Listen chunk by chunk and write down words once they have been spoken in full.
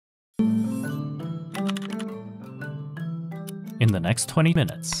In the next 20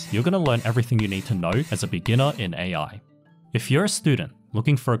 minutes, you're going to learn everything you need to know as a beginner in AI. If you're a student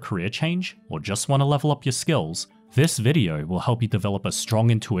looking for a career change or just want to level up your skills, this video will help you develop a strong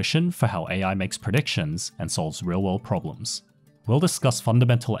intuition for how AI makes predictions and solves real-world problems. We'll discuss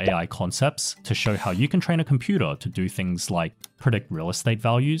fundamental AI concepts to show how you can train a computer to do things like predict real estate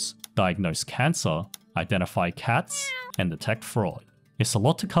values, diagnose cancer, identify cats, and detect fraud. It's a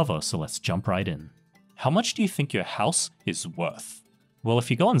lot to cover, so let's jump right in. How much do you think your house is worth? Well, if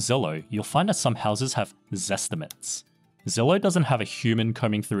you go on Zillow, you'll find that some houses have Zestimates. Zillow doesn't have a human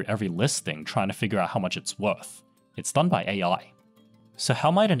combing through every listing trying to figure out how much it's worth. It's done by AI. So how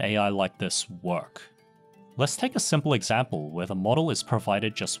might an AI like this work? Let's take a simple example where the model is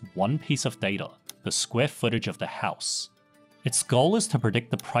provided just one piece of data, the square footage of the house. Its goal is to predict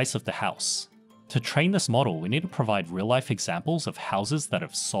the price of the house. To train this model, we need to provide real-life examples of houses that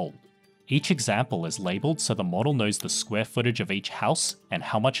have sold. Each example is labeled so the model knows the square footage of each house and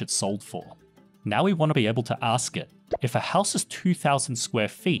how much it sold for. Now we want to be able to ask it, if a house is 2,000 square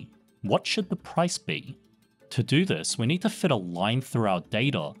feet, what should the price be? To do this, we need to fit a line through our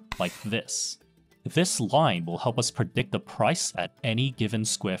data like this. This line will help us predict the price at any given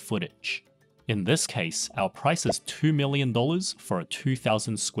square footage. In this case, our price is $2 million for a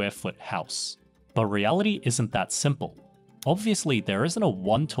 2,000 square foot house. But reality isn't that simple. Obviously, there isn't a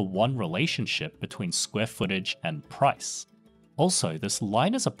one-to-one relationship between square footage and price. Also, this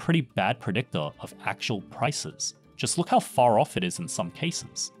line is a pretty bad predictor of actual prices. Just look how far off it is in some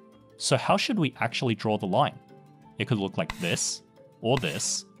cases. So how should we actually draw the line? It could look like this, or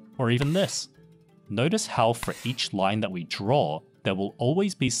even this. Notice how for each line that we draw, there will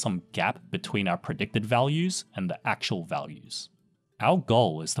always be some gap between our predicted values and the actual values. Our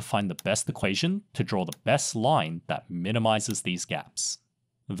goal is to find the best equation to draw the best line that minimizes these gaps.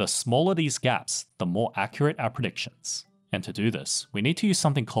 The smaller these gaps, the more accurate our predictions. And to do this, we need to use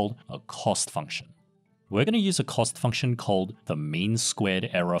something called a cost function. We're going to use a cost function called the mean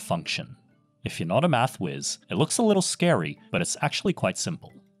squared error function. If you're not a math whiz, it looks a little scary, but it's actually quite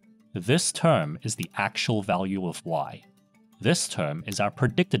simple. This term is the actual value of y. This term is our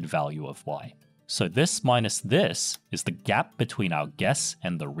predicted value of y. So this minus this is the gap between our guess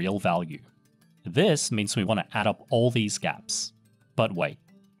and the real value. This means we want to add up all these gaps. But wait,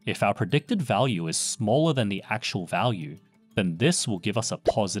 if our predicted value is smaller than the actual value, then this will give us a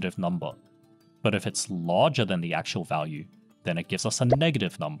positive number. But if it's larger than the actual value, then it gives us a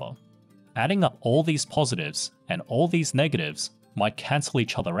negative number. Adding up all these positives and all these negatives might cancel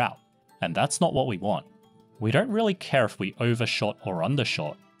each other out, and that's not what we want. We don't really care if we overshot or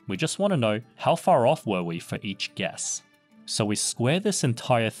undershot. We just want to know how far off were we for each guess. So we square this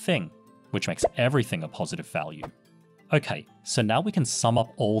entire thing, which makes everything a positive value. Okay, so now we can sum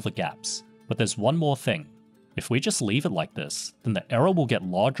up all the gaps, but there's one more thing. If we just leave it like this, then the error will get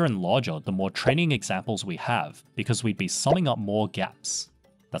larger and larger the more training examples we have, because we'd be summing up more gaps.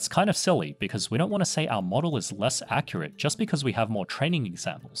 That's kind of silly, because we don't want to say our model is less accurate just because we have more training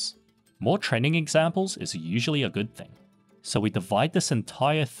examples. More training examples is usually a good thing. So we divide this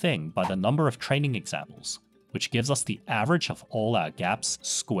entire thing by the number of training examples, which gives us the average of all our gaps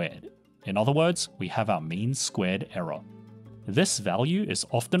squared. In other words, we have our mean squared error. This value is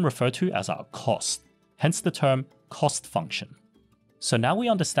often referred to as our cost, hence the term cost function. So now we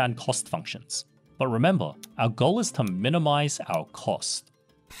understand cost functions. But remember, our goal is to minimize our cost.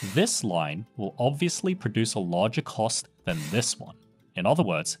 This line will obviously produce a larger cost than this one. In other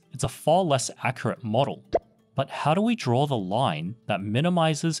words, it's a far less accurate model. But how do we draw the line that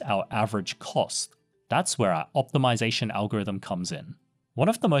minimizes our average cost? That's where our optimization algorithm comes in. One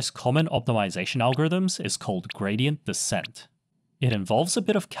of the most common optimization algorithms is called gradient descent. It involves a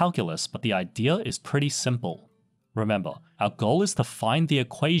bit of calculus, but the idea is pretty simple. Remember, our goal is to find the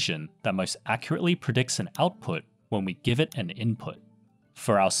equation that most accurately predicts an output when we give it an input.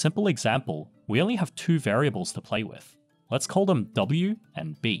 For our simple example, we only have two variables to play with. Let's call them w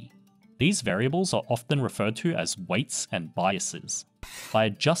and b. These variables are often referred to as weights and biases. By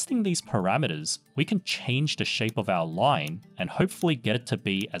adjusting these parameters, we can change the shape of our line and hopefully get it to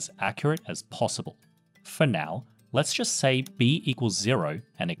be as accurate as possible. For now, let's just say b equals 0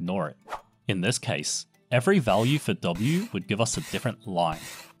 and ignore it. In this case, every value for w would give us a different line,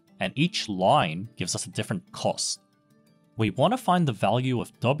 and each line gives us a different cost. We want to find the value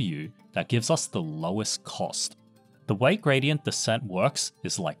of w that gives us the lowest cost. The way gradient descent works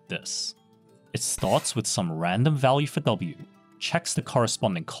is like this. It starts with some random value for w, checks the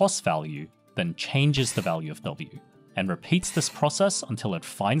corresponding cost value, then changes the value of w, and repeats this process until it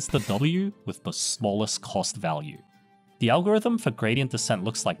finds the w with the smallest cost value. The algorithm for gradient descent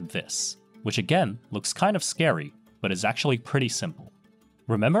looks like this, which again looks kind of scary, but is actually pretty simple.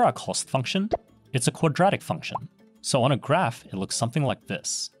 Remember our cost function? It's a quadratic function, so on a graph it looks something like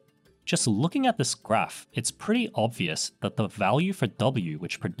this. Just looking at this graph, it's pretty obvious that the value for w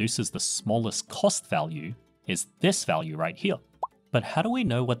which produces the smallest cost value is this value right here. But how do we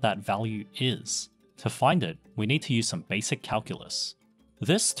know what that value is? To find it, we need to use some basic calculus.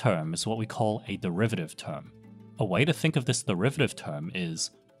 This term is what we call a derivative term. A way to think of this derivative term is,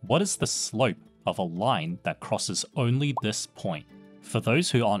 what is the slope of a line that crosses only this point? For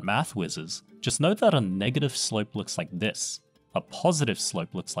those who aren't math whizzes, just know that a negative slope looks like this, a positive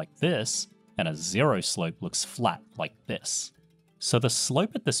slope looks like this, and a zero slope looks flat like this. So the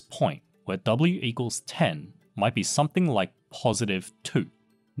slope at this point, where w equals 10, might be something like positive 2.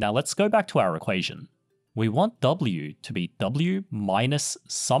 Now let's go back to our equation. We want w to be w minus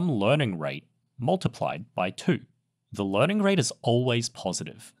some learning rate multiplied by 2. The learning rate is always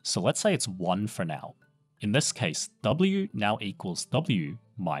positive, so let's say it's 1 for now. In this case, w now equals w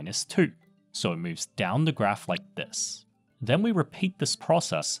minus 2, so it moves down the graph like this. Then we repeat this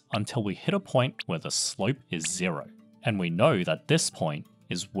process until we hit a point where the slope is 0, and we know that this point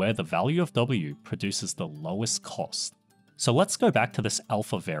is where the value of w produces the lowest cost. So let's go back to this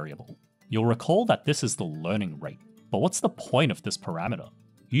alpha variable. You'll recall that this is the learning rate, but what's the point of this parameter?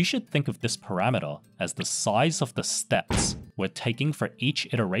 You should think of this parameter as the size of the steps we're taking for each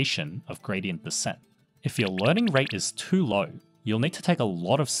iteration of gradient descent. If your learning rate is too low, you'll need to take a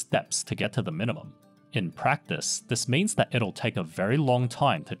lot of steps to get to the minimum. In practice, this means that it'll take a very long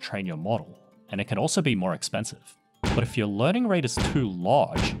time to train your model, and it can also be more expensive. But if your learning rate is too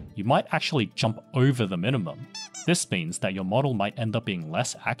large, you might actually jump over the minimum. This means that your model might end up being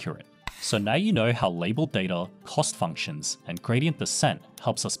less accurate. So now you know how labeled data, cost functions, and gradient descent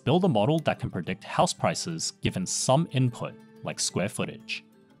helps us build a model that can predict house prices given some input, like square footage.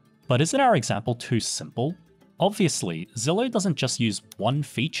 But isn't our example too simple? Obviously, Zillow doesn't just use one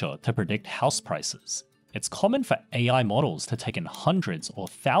feature to predict house prices. It's common for AI models to take in hundreds or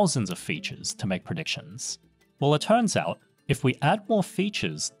thousands of features to make predictions. Well, it turns out, if we add more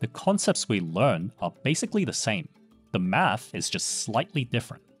features, the concepts we learn are basically the same. The math is just slightly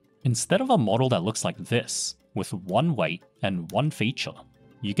different. Instead of a model that looks like this, with one weight and one feature,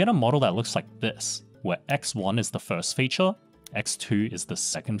 you get a model that looks like this, where x1 is the first feature, x2 is the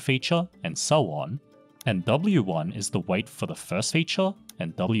second feature, and so on, and w1 is the weight for the first feature,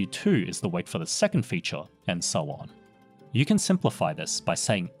 and w2 is the weight for the second feature, and so on. You can simplify this by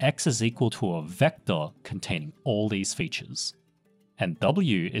saying x is equal to a vector containing all these features, and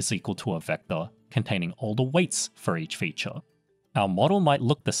w is equal to a vector containing all the weights for each feature. Our model might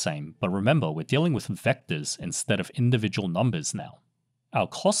look the same, but remember we're dealing with vectors instead of individual numbers now. Our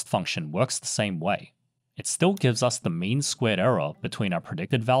cost function works the same way. It still gives us the mean squared error between our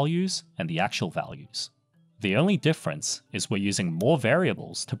predicted values and the actual values. The only difference is we're using more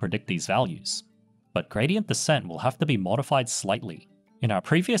variables to predict these values. But gradient descent will have to be modified slightly. In our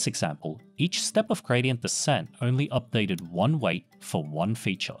previous example, each step of gradient descent only updated one weight for one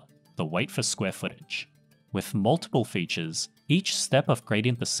feature, the weight for square footage. With multiple features, each step of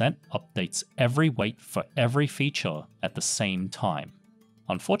gradient descent updates every weight for every feature at the same time.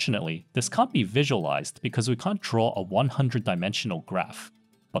 Unfortunately, this can't be visualized because we can't draw a 100-dimensional graph,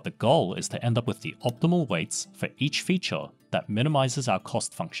 but the goal is to end up with the optimal weights for each feature that minimizes our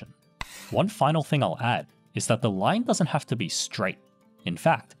cost function. One final thing I'll add is that the line doesn't have to be straight. In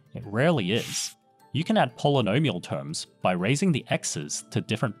fact, it rarely is. You can add polynomial terms by raising the x's to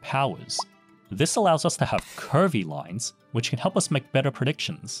different powers. This allows us to have curvy lines, which can help us make better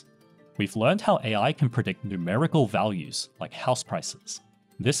predictions. We've learned how AI can predict numerical values, like house prices.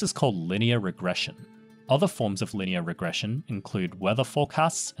 This is called linear regression. Other forms of linear regression include weather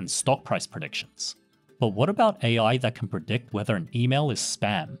forecasts and stock price predictions. But what about AI that can predict whether an email is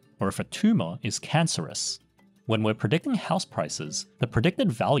spam, or if a tumor is cancerous? When we're predicting house prices, the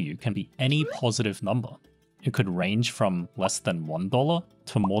predicted value can be any positive number. It could range from less than $1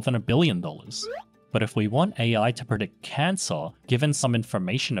 to more than $1 billion. But if we want AI to predict cancer, given some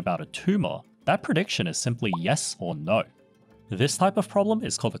information about a tumor, that prediction is simply yes or no. This type of problem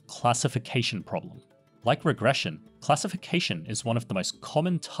is called a classification problem. Like regression, classification is one of the most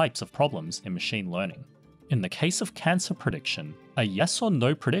common types of problems in machine learning. In the case of cancer prediction, a yes or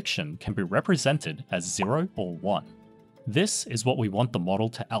no prediction can be represented as 0 or 1. This is what we want the model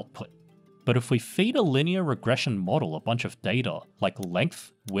to output. But if we feed a linear regression model a bunch of data, like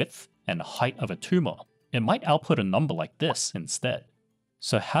length, width, and height of a tumor, it might output a number like this instead.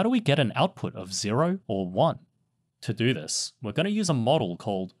 So how do we get an output of 0 or 1? To do this, we're going to use a model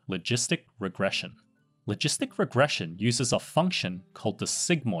called Logistic Regression. Logistic regression uses a function called the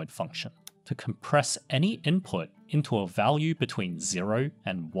sigmoid function to compress any input into a value between 0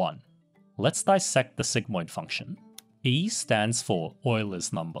 and 1. Let's dissect the sigmoid function. E stands for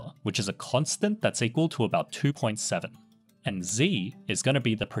Euler's number, which is a constant that's equal to about 2.7. And z is going to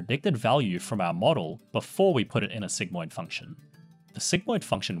be the predicted value from our model before we put it in a sigmoid function. The sigmoid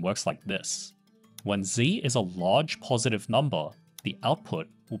function works like this. When z is a large positive number, the output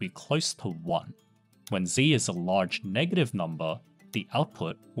will be close to 1. When z is a large negative number, the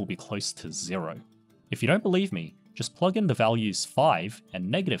output will be close to 0. If you don't believe me, just plug in the values 5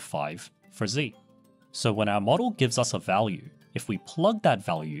 and -5 for z. So when our model gives us a value, if we plug that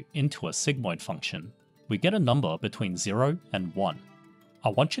value into a sigmoid function, we get a number between 0 and 1. I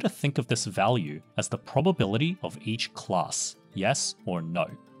want you to think of this value as the probability of each class, yes or no.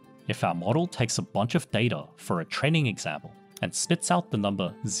 If our model takes a bunch of data for a training example and spits out the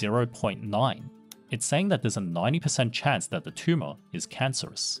number 0.9, it's saying that there's a 90% chance that the tumor is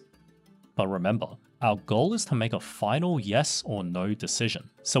cancerous. But remember, our goal is to make a final yes or no decision.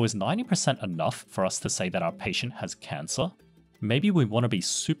 So is 90% enough for us to say that our patient has cancer? Maybe we want to be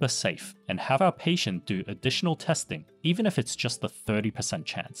super safe and have our patient do additional testing, even if it's just a 30%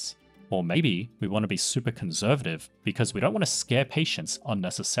 chance. Or maybe we want to be super conservative because we don't want to scare patients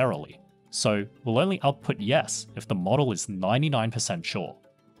unnecessarily. So we'll only output yes if the model is 99% sure.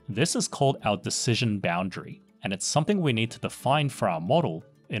 This is called our decision boundary, and it's something we need to define for our model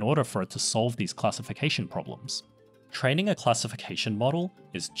in order for it to solve these classification problems. Training a classification model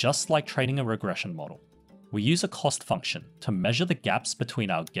is just like training a regression model. We use a cost function to measure the gaps between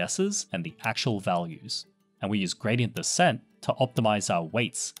our guesses and the actual values, and we use gradient descent to optimize our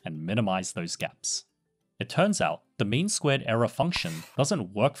weights and minimize those gaps. It turns out the mean squared error function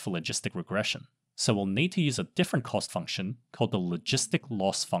doesn't work for logistic regression, so we'll need to use a different cost function called the logistic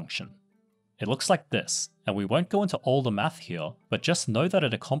loss function. It looks like this, and we won't go into all the math here, but just know that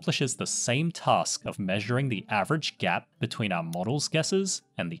it accomplishes the same task of measuring the average gap between our model's guesses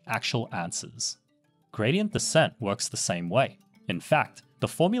and the actual answers. Gradient descent works the same way. In fact, the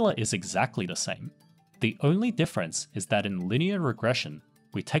formula is exactly the same. The only difference is that in linear regression,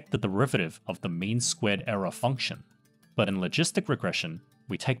 we take the derivative of the mean squared error function, but in logistic regression,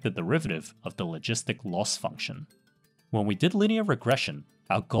 we take the derivative of the logistic loss function. When we did linear regression,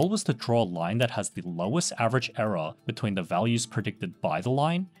 our goal was to draw a line that has the lowest average error between the values predicted by the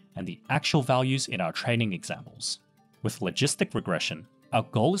line and the actual values in our training examples. With logistic regression, our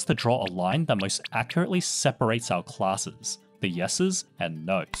goal is to draw a line that most accurately separates our classes, the yeses and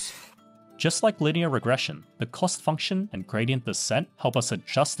nos. Just like linear regression, the cost function and gradient descent help us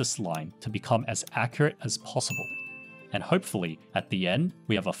adjust this line to become as accurate as possible. And hopefully, at the end,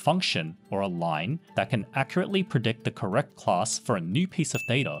 we have a function or a line that can accurately predict the correct class for a new piece of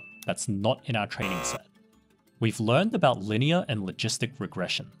data that's not in our training set. We've learned about linear and logistic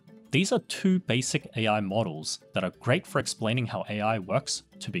regression. These are two basic AI models that are great for explaining how AI works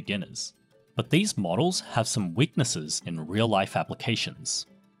to beginners. But these models have some weaknesses in real-life applications.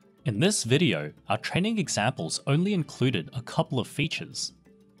 In this video, our training examples only included a couple of features.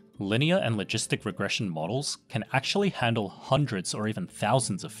 Linear and logistic regression models can actually handle hundreds or even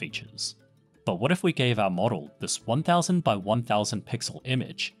thousands of features. But what if we gave our model this 1000 by 1000 pixel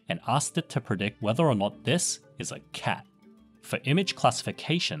image and asked it to predict whether or not this is a cat? For image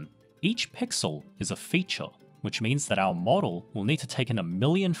classification, each pixel is a feature, which means that our model will need to take in 1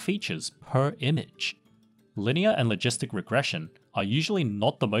 million features per image. Linear and logistic regression are usually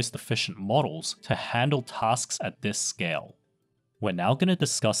not the most efficient models to handle tasks at this scale. We're now going to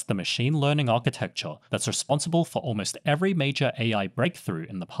discuss the machine learning architecture that's responsible for almost every major AI breakthrough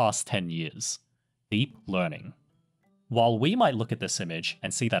in the past 10 years: deep learning. While we might look at this image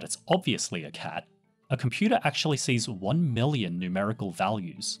and see that it's obviously a cat, a computer actually sees 1 million numerical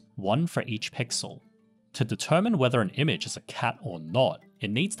values, one for each pixel. To determine whether an image is a cat or not,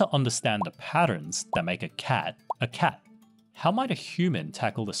 it needs to understand the patterns that make a cat a cat. How might a human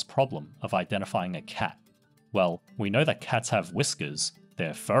tackle this problem of identifying a cat? Well, we know that cats have whiskers,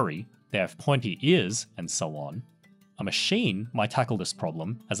 they're furry, they have pointy ears, and so on. A machine might tackle this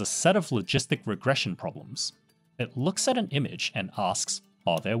problem as a set of logistic regression problems. It looks at an image and asks,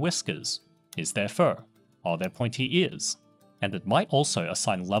 are there whiskers? Is there fur? Are there pointy ears? And it might also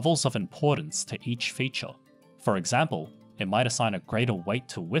assign levels of importance to each feature. For example, it might assign a greater weight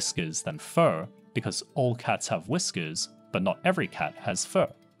to whiskers than fur because all cats have whiskers, but not every cat has fur.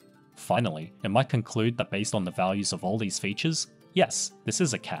 Finally, it might conclude that based on the values of all these features, yes, this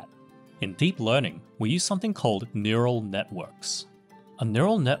is a cat. In deep learning, we use something called neural networks. A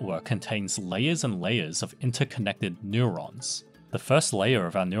neural network contains layers and layers of interconnected neurons. The first layer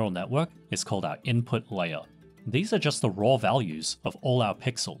of our neural network is called our input layer. These are just the raw values of all our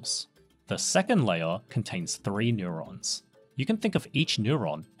pixels. The second layer contains 3 neurons. You can think of each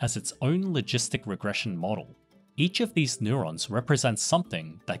neuron as its own logistic regression model. Each of these neurons represents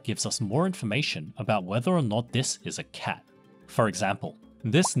something that gives us more information about whether or not this is a cat. For example,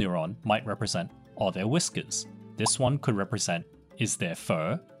 this neuron might represent, are there whiskers? This one could represent, is there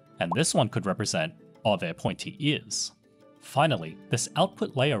fur? And this one could represent, are there pointy ears? Finally, this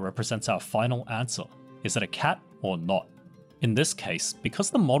output layer represents our final answer. Is it a cat or not? In this case,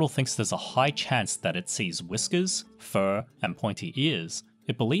 because the model thinks there's a high chance that it sees whiskers, fur, and pointy ears,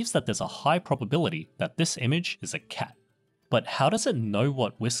 it believes that there's a high probability that this image is a cat. But how does it know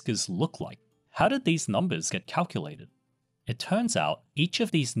what whiskers look like? How did these numbers get calculated? It turns out each of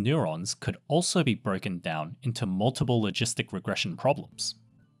these neurons could also be broken down into multiple logistic regression problems.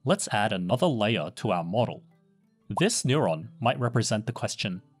 Let's add another layer to our model. This neuron might represent the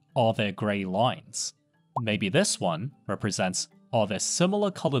question, are there grey lines? Maybe this one represents, are there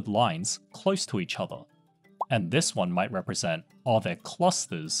similar colored lines close to each other? And this one might represent, are there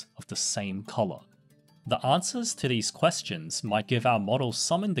clusters of the same color? The answers to these questions might give our model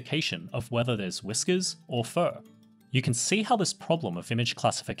some indication of whether there's whiskers or fur. You can see how this problem of image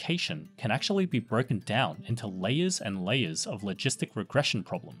classification can actually be broken down into layers and layers of logistic regression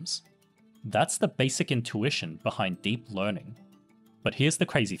problems. That's the basic intuition behind deep learning. But here's the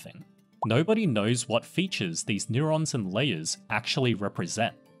crazy thing. Nobody knows what features these neurons and layers actually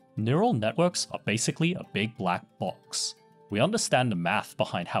represent. Neural networks are basically a big black box. We understand the math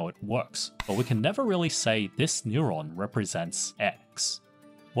behind how it works, but we can never really say this neuron represents X.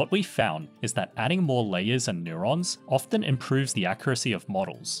 What we found is that adding more layers and neurons often improves the accuracy of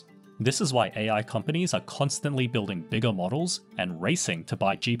models. This is why AI companies are constantly building bigger models and racing to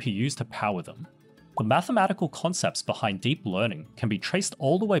buy GPUs to power them. The mathematical concepts behind deep learning can be traced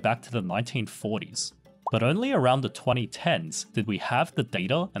all the way back to the 1940s, but only around the 2010s did we have the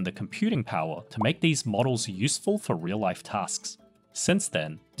data and the computing power to make these models useful for real-life tasks. Since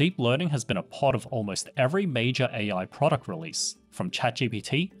then, deep learning has been a part of almost every major AI product release, from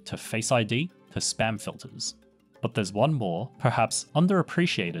ChatGPT to Face ID to spam filters. But there's one more, perhaps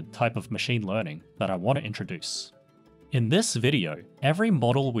underappreciated type of machine learning that I want to introduce. In this video, every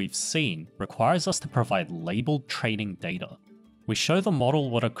model we've seen requires us to provide labeled training data. We show the model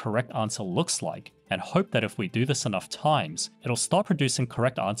what a correct answer looks like and hope that if we do this enough times, it'll start producing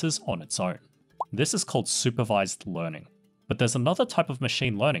correct answers on its own. This is called supervised learning. But there's another type of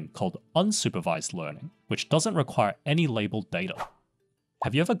machine learning called unsupervised learning, which doesn't require any labeled data.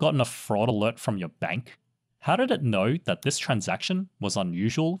 Have you ever gotten a fraud alert from your bank? How did it know that this transaction was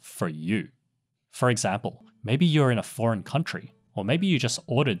unusual for you? For example, maybe you're in a foreign country, or maybe you just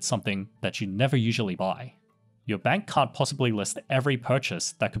ordered something that you never usually buy. Your bank can't possibly list every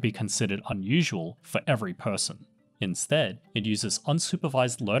purchase that could be considered unusual for every person. Instead, it uses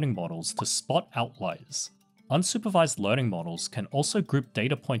unsupervised learning models to spot outliers. Unsupervised learning models can also group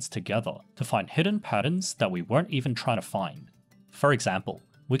data points together to find hidden patterns that we weren't even trying to find. For example,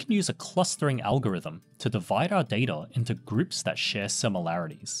 we can use a clustering algorithm to divide our data into groups that share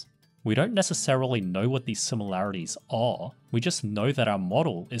similarities. We don't necessarily know what these similarities are, we just know that our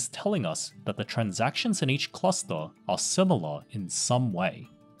model is telling us that the transactions in each cluster are similar in some way.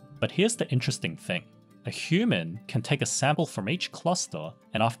 But here's the interesting thing. A human can take a sample from each cluster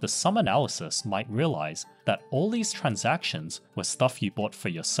and after some analysis might realize that all these transactions were stuff you bought for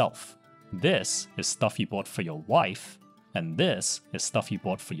yourself. This is stuff you bought for your wife, and this is stuff you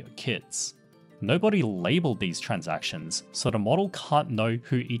bought for your kids. Nobody labeled these transactions, so the model can't know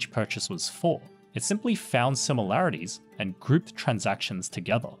who each purchase was for. It simply found similarities and grouped transactions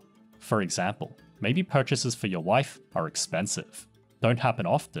together. For example, maybe purchases for your wife are expensive, don't happen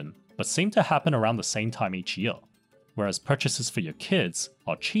often, but seem to happen around the same time each year. Whereas purchases for your kids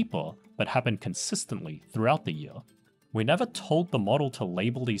are cheaper, but happen consistently throughout the year. We never told the model to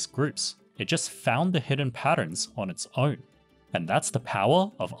label these groups, it just found the hidden patterns on its own. And that's the power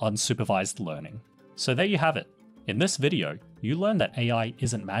of unsupervised learning. So there you have it. In this video, you learned that AI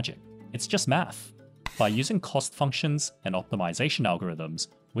isn't magic, it's just math. By using cost functions and optimization algorithms,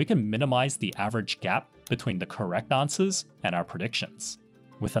 we can minimize the average gap between the correct answers and our predictions.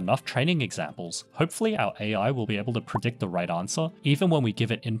 With enough training examples, hopefully our AI will be able to predict the right answer even when we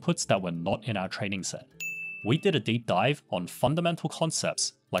give it inputs that were not in our training set. We did a deep dive on fundamental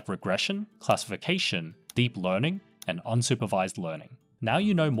concepts like regression, classification, deep learning, and unsupervised learning. Now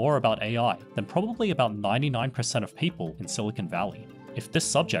you know more about AI than probably about 99% of people in Silicon Valley. If this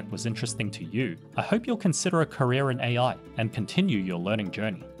subject was interesting to you, I hope you'll consider a career in AI and continue your learning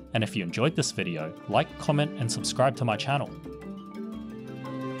journey. And if you enjoyed this video, like, comment, and subscribe to my channel.